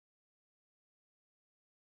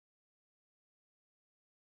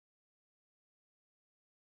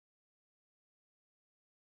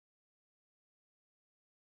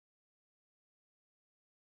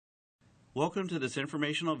Welcome to this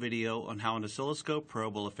informational video on how an oscilloscope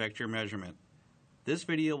probe will affect your measurement. This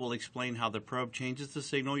video will explain how the probe changes the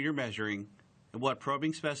signal you're measuring and what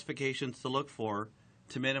probing specifications to look for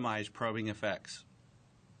to minimize probing effects.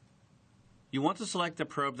 You want to select a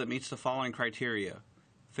probe that meets the following criteria: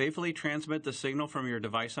 faithfully transmit the signal from your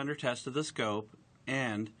device under test to the scope,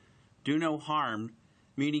 and do no harm,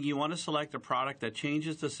 meaning you want to select a product that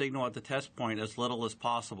changes the signal at the test point as little as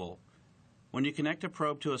possible. When you connect a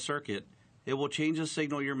probe to a circuit, it will change the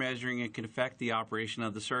signal you're measuring and can affect the operation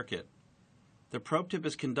of the circuit. The probe tip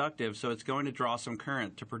is conductive, so it's going to draw some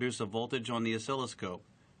current to produce a voltage on the oscilloscope.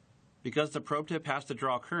 Because the probe tip has to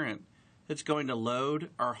draw current, it's going to load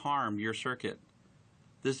or harm your circuit.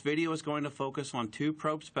 This video is going to focus on two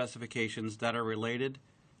probe specifications that are related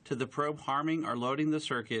to the probe harming or loading the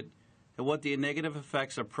circuit and what the negative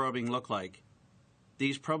effects of probing look like.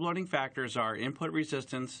 These probe loading factors are input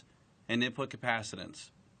resistance and input capacitance.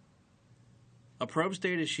 A probe's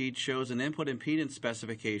data sheet shows an input impedance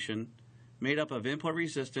specification made up of input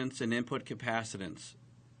resistance and input capacitance.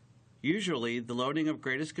 Usually, the loading of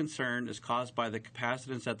greatest concern is caused by the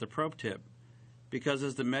capacitance at the probe tip, because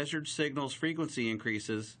as the measured signal's frequency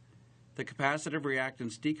increases, the capacitive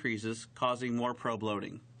reactance decreases, causing more probe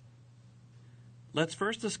loading. Let's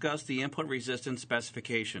first discuss the input resistance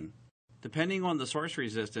specification. Depending on the source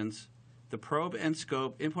resistance, the probe and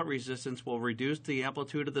scope input resistance will reduce the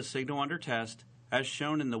amplitude of the signal under test, as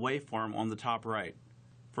shown in the waveform on the top right.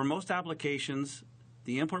 For most applications,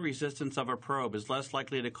 the input resistance of a probe is less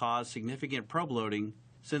likely to cause significant probe loading,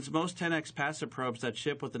 since most 10x passive probes that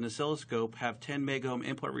ship with an oscilloscope have 10 megohm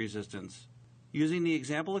input resistance. Using the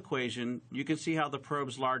example equation, you can see how the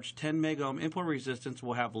probe's large 10 megohm input resistance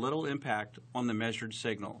will have little impact on the measured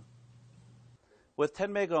signal. With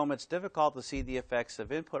 10 megohm, it's difficult to see the effects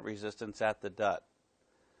of input resistance at the DUT.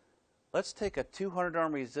 Let's take a 200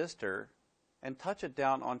 ohm resistor and touch it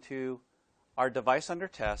down onto our device under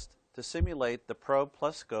test to simulate the probe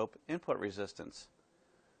plus scope input resistance.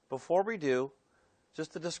 Before we do,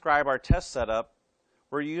 just to describe our test setup,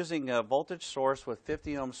 we're using a voltage source with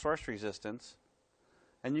 50 ohm source resistance,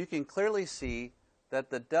 and you can clearly see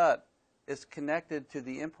that the DUT is connected to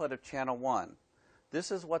the input of channel 1.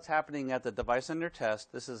 This is what's happening at the device under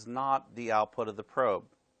test. This is not the output of the probe.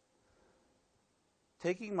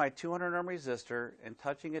 Taking my 200 ohm resistor and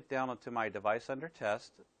touching it down onto my device under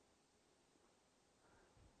test,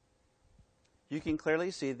 you can clearly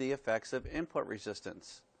see the effects of input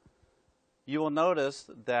resistance. You will notice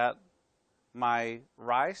that my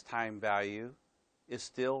rise time value is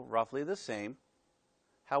still roughly the same.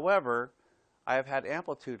 However, I have had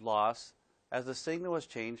amplitude loss as the signal has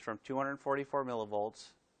changed from 244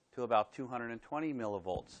 millivolts to about 220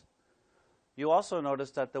 millivolts. You also notice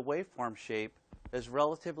that the waveform shape is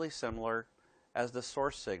relatively similar as the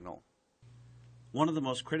source signal. One of the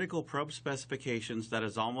most critical probe specifications that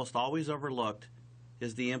is almost always overlooked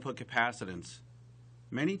is the input capacitance.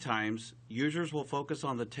 Many times, users will focus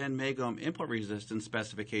on the 10 megohm input resistance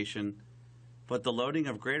specification, but the loading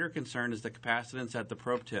of greater concern is the capacitance at the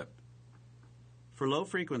probe tip. For low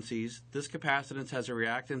frequencies, this capacitance has a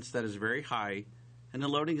reactance that is very high, and the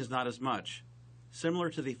loading is not as much, similar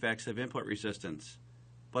to the effects of input resistance.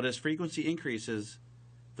 But as frequency increases,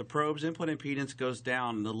 the probe's input impedance goes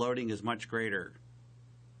down and the loading is much greater.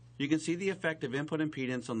 You can see the effect of input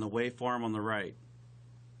impedance on the waveform on the right.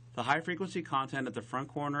 The high-frequency content at the front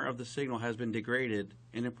corner of the signal has been degraded,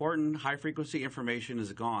 and important high-frequency information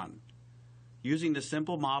is gone. Using the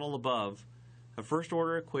simple model above, a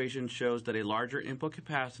first-order equation shows that a larger input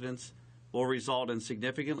capacitance will result in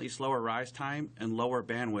significantly slower rise time and lower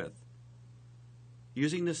bandwidth.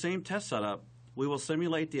 Using the same test setup, we will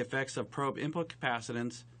simulate the effects of probe input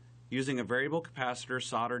capacitance using a variable capacitor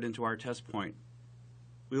soldered into our test point.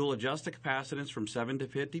 We will adjust the capacitance from 7 to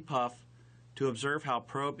 50 puff to observe how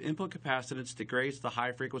probe input capacitance degrades the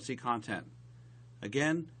high-frequency content.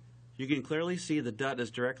 Again, you can clearly see the DUT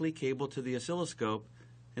is directly cabled to the oscilloscope,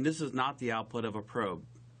 and this is not the output of a probe.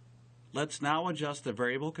 Let's now adjust the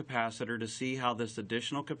variable capacitor to see how this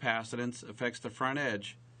additional capacitance affects the front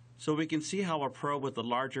edge, so we can see how a probe with a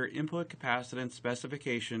larger input capacitance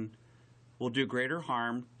specification will do greater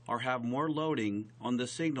harm or have more loading on the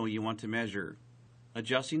signal you want to measure.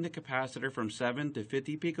 Adjusting the capacitor from 7 to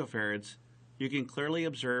 50 picofarads, you can clearly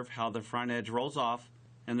observe how the front edge rolls off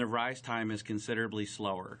and the rise time is considerably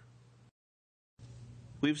slower.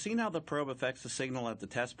 We've seen how the probe affects the signal at the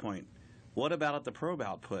test point. What about at the probe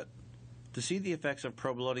output? To see the effects of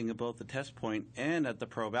probe loading at both the test point and at the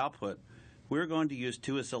probe output, we're going to use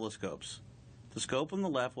two oscilloscopes. The scope on the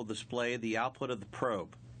left will display the output of the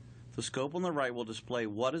probe. The scope on the right will display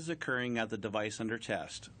what is occurring at the device under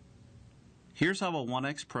test. Here's how a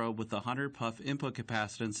 1x probe with 100 puff input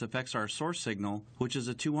capacitance affects our source signal, which is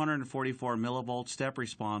a 244 millivolt step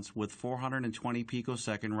response with 420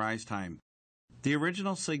 picosecond rise time. The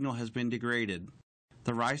original signal has been degraded.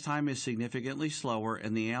 The rise time is significantly slower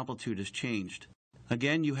and the amplitude has changed.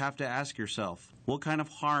 Again, you have to ask yourself, what kind of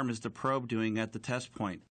harm is the probe doing at the test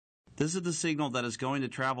point? This is the signal that is going to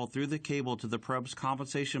travel through the cable to the probe's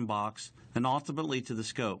compensation box and ultimately to the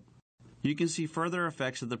scope. You can see further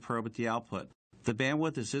effects of the probe at the output. The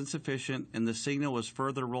bandwidth is insufficient and the signal was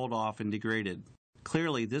further rolled off and degraded.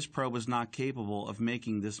 Clearly, this probe is not capable of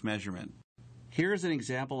making this measurement. Here is an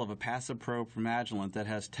example of a passive probe from Agilent that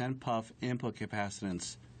has 10 puff input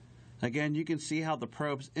capacitance. Again, you can see how the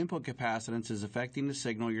probe's input capacitance is affecting the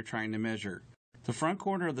signal you're trying to measure. The front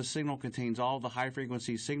corner of the signal contains all of the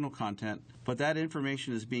high-frequency signal content, but that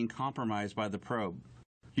information is being compromised by the probe.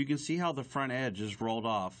 You can see how the front edge is rolled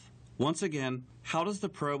off. Once again, how does the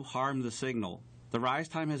probe harm the signal? The rise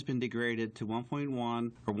time has been degraded to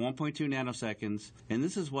 1.1 or 1.2 nanoseconds, and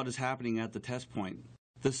this is what is happening at the test point.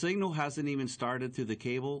 The signal hasn't even started through the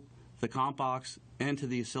cable, the comp box, and to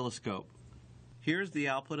the oscilloscope. Here's the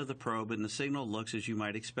output of the probe, and the signal looks as you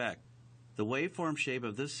might expect. The waveform shape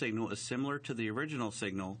of this signal is similar to the original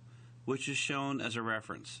signal, which is shown as a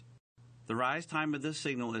reference. The rise time of this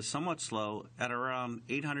signal is somewhat slow at around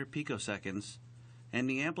 800 picoseconds, and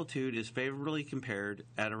the amplitude is favorably compared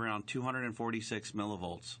at around 246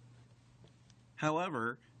 millivolts.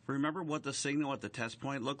 However, remember what the signal at the test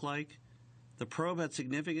point looked like? The probe had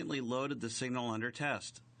significantly loaded the signal under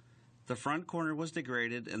test. The front corner was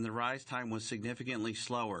degraded and the rise time was significantly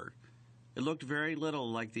slower. It looked very little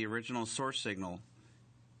like the original source signal.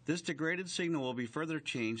 This degraded signal will be further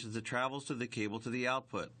changed as it travels through the cable to the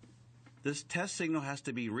output. This test signal has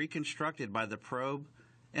to be reconstructed by the probe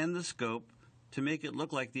and the scope to make it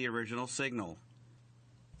look like the original signal.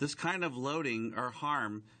 This kind of loading or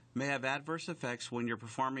harm may have adverse effects when you're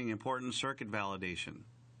performing important circuit validation.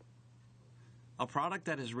 A product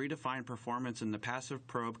that has redefined performance in the passive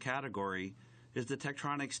probe category is the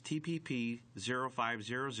Tektronix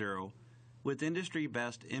TPP0500 with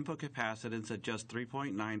industry-best input capacitance at just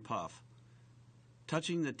 3.9 puff.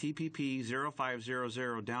 Touching the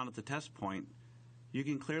TPP0500 down at the test point, you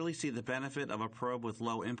can clearly see the benefit of a probe with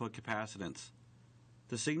low input capacitance.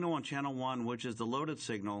 The signal on channel 1, which is the loaded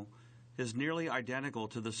signal, is nearly identical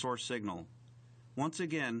to the source signal. Once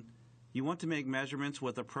again, you want to make measurements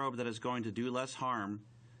with a probe that is going to do less harm,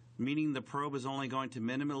 meaning the probe is only going to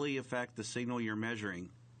minimally affect the signal you're measuring.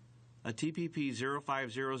 A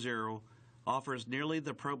TPP0500 offers nearly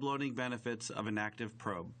the probe loading benefits of an active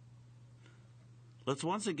probe. Let's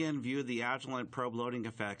once again view the Agilent probe loading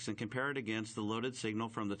effects and compare it against the loaded signal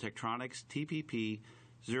from the Tektronix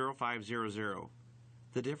TPP0500.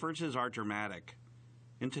 The differences are dramatic.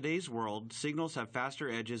 In today's world, signals have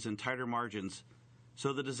faster edges and tighter margins,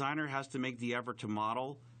 so the designer has to make the effort to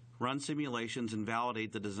model, run simulations, and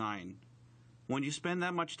validate the design. When you spend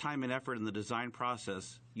that much time and effort in the design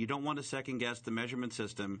process, you don't want to second-guess the measurement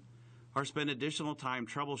system or spend additional time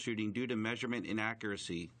troubleshooting due to measurement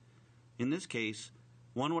inaccuracy. In this case,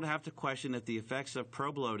 one would have to question if the effects of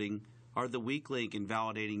probe loading are the weak link in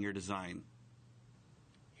validating your design.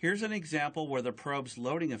 Here's an example where the probe's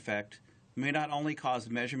loading effect may not only cause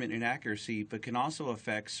measurement inaccuracy, but can also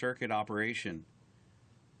affect circuit operation.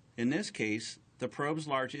 In this case, the probe's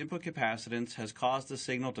large input capacitance has caused the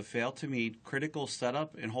signal to fail to meet critical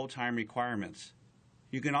setup and hold time requirements.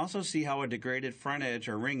 You can also see how a degraded front edge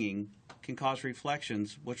or ringing can cause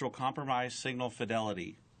reflections, which will compromise signal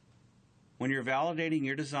fidelity. When you're validating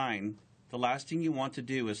your design, the last thing you want to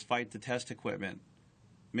do is fight the test equipment.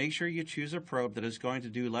 Make sure you choose a probe that is going to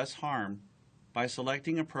do less harm by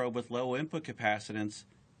selecting a probe with low input capacitance,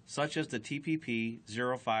 such as the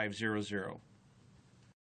TPP0500.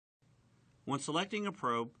 When selecting a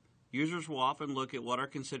probe, users will often look at what are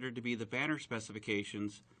considered to be the banner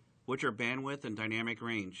specifications, which are bandwidth and dynamic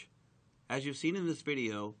range. As you've seen in this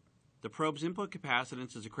video, the probe's input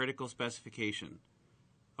capacitance is a critical specification.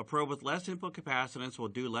 A probe with less input capacitance will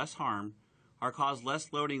do less harm or cause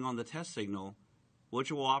less loading on the test signal,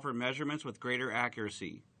 which will offer measurements with greater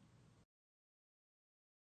accuracy.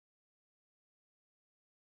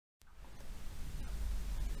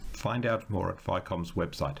 Find out more at Vicom's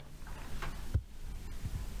website.